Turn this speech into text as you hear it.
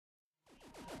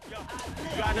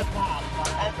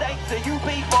And thanks to you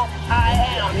people, I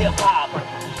am hip hop.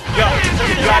 Yo,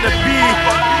 you gotta be,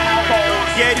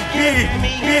 get it, Give me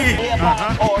hip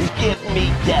hop or give me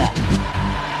death.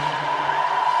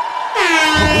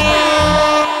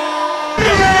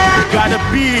 Yo, you gotta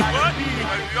be,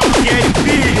 get it,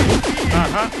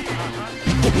 be.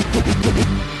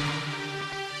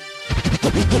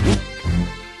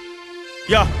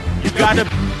 Yo, you gotta.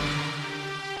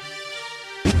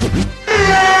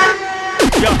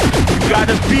 Yo, you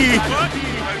gotta be,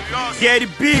 get it,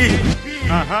 be.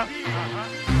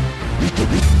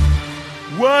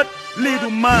 What?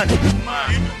 Little man.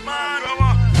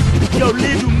 Yo,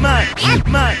 little man.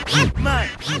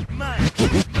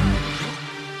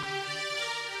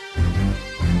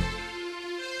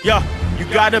 Yo, you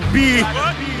gotta be,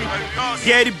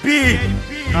 get it, be.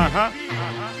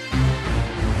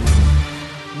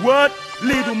 What?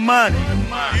 Little man.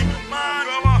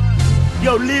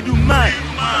 Yo, little man.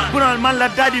 Bunal man la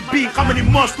daddy be. How many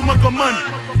months to make a money?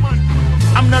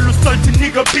 I'm not lu sol ci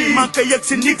nigga bi man kay yëg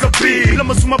ci nigga bi la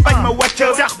ma suma bañ ma wàcc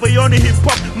sax ba yooni hip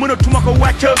hop mënatuma ko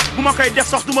wàcc bu ma koy def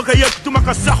sax duma ko yëg duma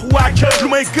ko sax wàcc lu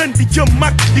may gën di jëm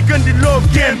mag di gën di loo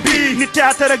game bi ni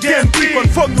théâtre ak game bi kon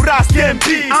foog ñu raas game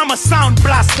bi I'm a sound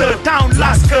blaster town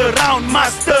lasker round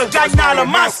master gaañ naa la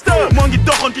master moo ngi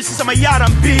doxantu si sama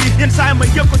yaram bi yenn saay ma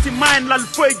yëg ko si main lal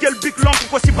fooy jël big lonk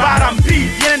ko si baaraam bi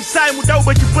yeneen saay mu daw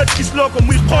ba ci bët gis loo ko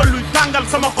muy xool luy tàngal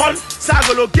sama xol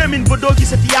saagaloo gémmiñ ba doo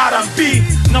gisati yaram bi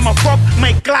nga ma foog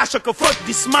may clash ak a foog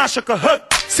di smash ak a hëg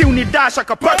siw ni dash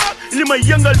ak a pëg li ma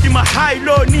yëngal di ma haay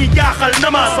loo nii jaaxal na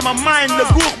ma sama mind la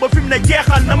guux ba fi mu ne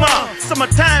jeexal na ma sama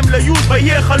time la use ba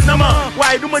yéexal na ma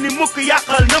waaye du ma ni mukk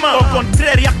yàqal na ma au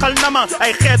contraire yàqal na ma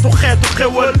ay xeetu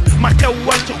xewal ma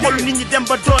xewal ci xolu nit ñi dem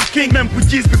ba doon king même bu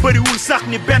gis bi bëriwul sax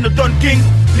ni benn doon king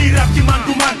lii rap ci man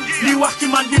du man lii wax ci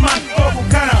man di man kooku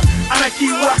kana ana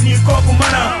kii wax ni kooku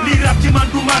mana lii rap ci man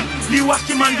du man lii wax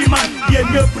ci man di man yéen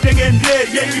ñëpp da ngeen réer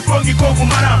yéen ñi foog ngi kooku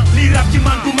mana lii rap ci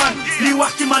man du man lii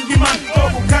wax ci man di man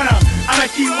kooku kana ana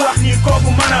kii wax ni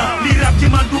kooku mana lii rap ci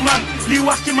man du man lii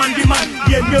wax ci man di man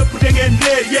yéen ñëpp da ngeen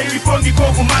réer yéen ñi foog ngi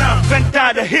kooku mana 20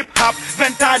 ans de hip hop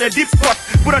 20 ans de deep pot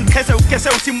bu doon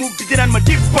kesew si mu bi dinañ ma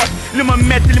deep pot li ma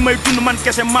metti li may dund man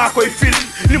kese maa koy fil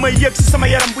li may yëg si sama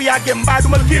yaram bu yàggee mbaa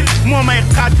duma kil moo may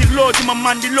xaatir loo di ma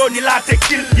mandi loo ni laa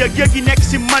tekkil yëg yi nekk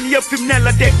si man yëpp fi mu ne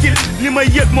la dekkil li may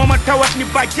yëg moo ma tawat ni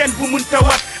bàjjen bu mun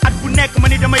tawat at bu nekk ma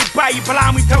ni damay bàyyi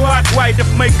balaa muy tawaat waaye daf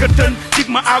may gëtën dig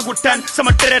ma aagu tan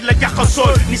sama tereet la jaxa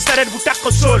sool ni sareet bu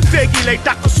takka sool féegi lay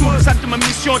takka suul sant ma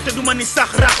mission te du ma ni sax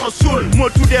raxa suul moo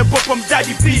tuddee boppam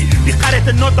daddy bi di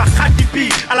xarete noo tax xaddi bi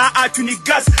ala aacu ni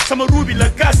gas sama ruubi la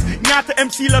gas ñaata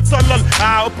MC la tollal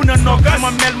ëpp na noo gas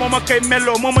ma mel moo ma koy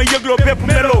melloo moo ma yëgloo bépp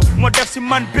meloo moo def si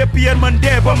man bépp yéen man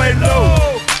dee ba may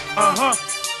loo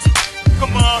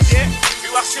commencé di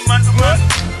wax si man du man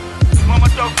moo ma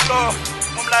toog loo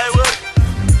moom laay wër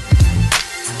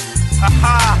xam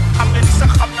nga ni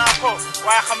sax xam naa ko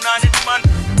waaye xam naa ni du man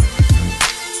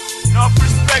no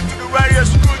respect to the radio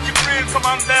screw Jibril come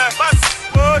on there bas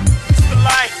word it's the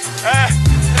light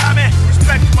dame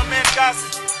respect to my man Gas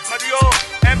Mario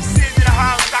MC's in the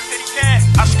house Dr. Ike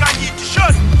Ashkanji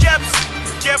T-shirt Jebs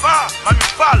Jeba Mami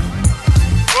Fall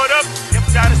what up yëpp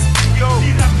daara si yo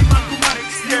li rap ci man du man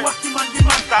li wax ci man di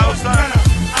man thousand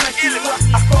ana kii wax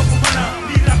ak kooku mana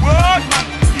li rap ci man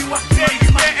li wax ci man di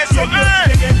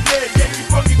man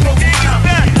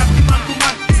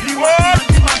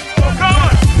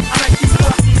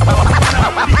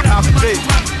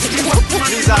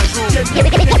mise à jour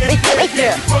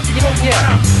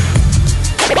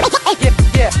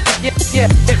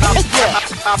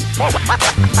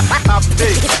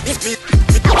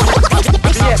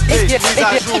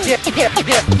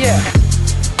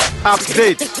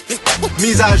update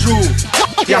mise à jour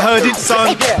you heard it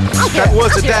son that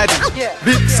was the daddy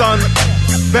Bibson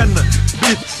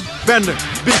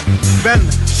Ben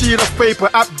sheet of paper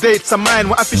update sa mind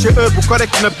mu affiché heure bu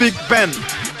correct na Big Ben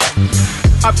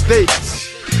update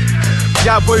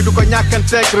yaa boy du ko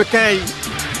ñàkkanteeg requin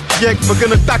yi yeeg ba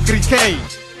gën a tàkk requin yi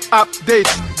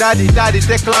update daal di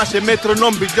déclenché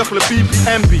métronome bi jox la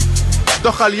BPM bi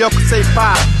doxal yokk say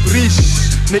pas riche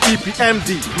ne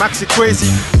EPMD Maxi Crazy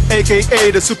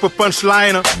aka the super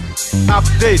punchliner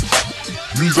update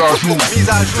mise à jour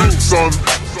Bibson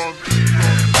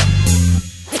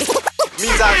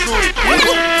mise à jour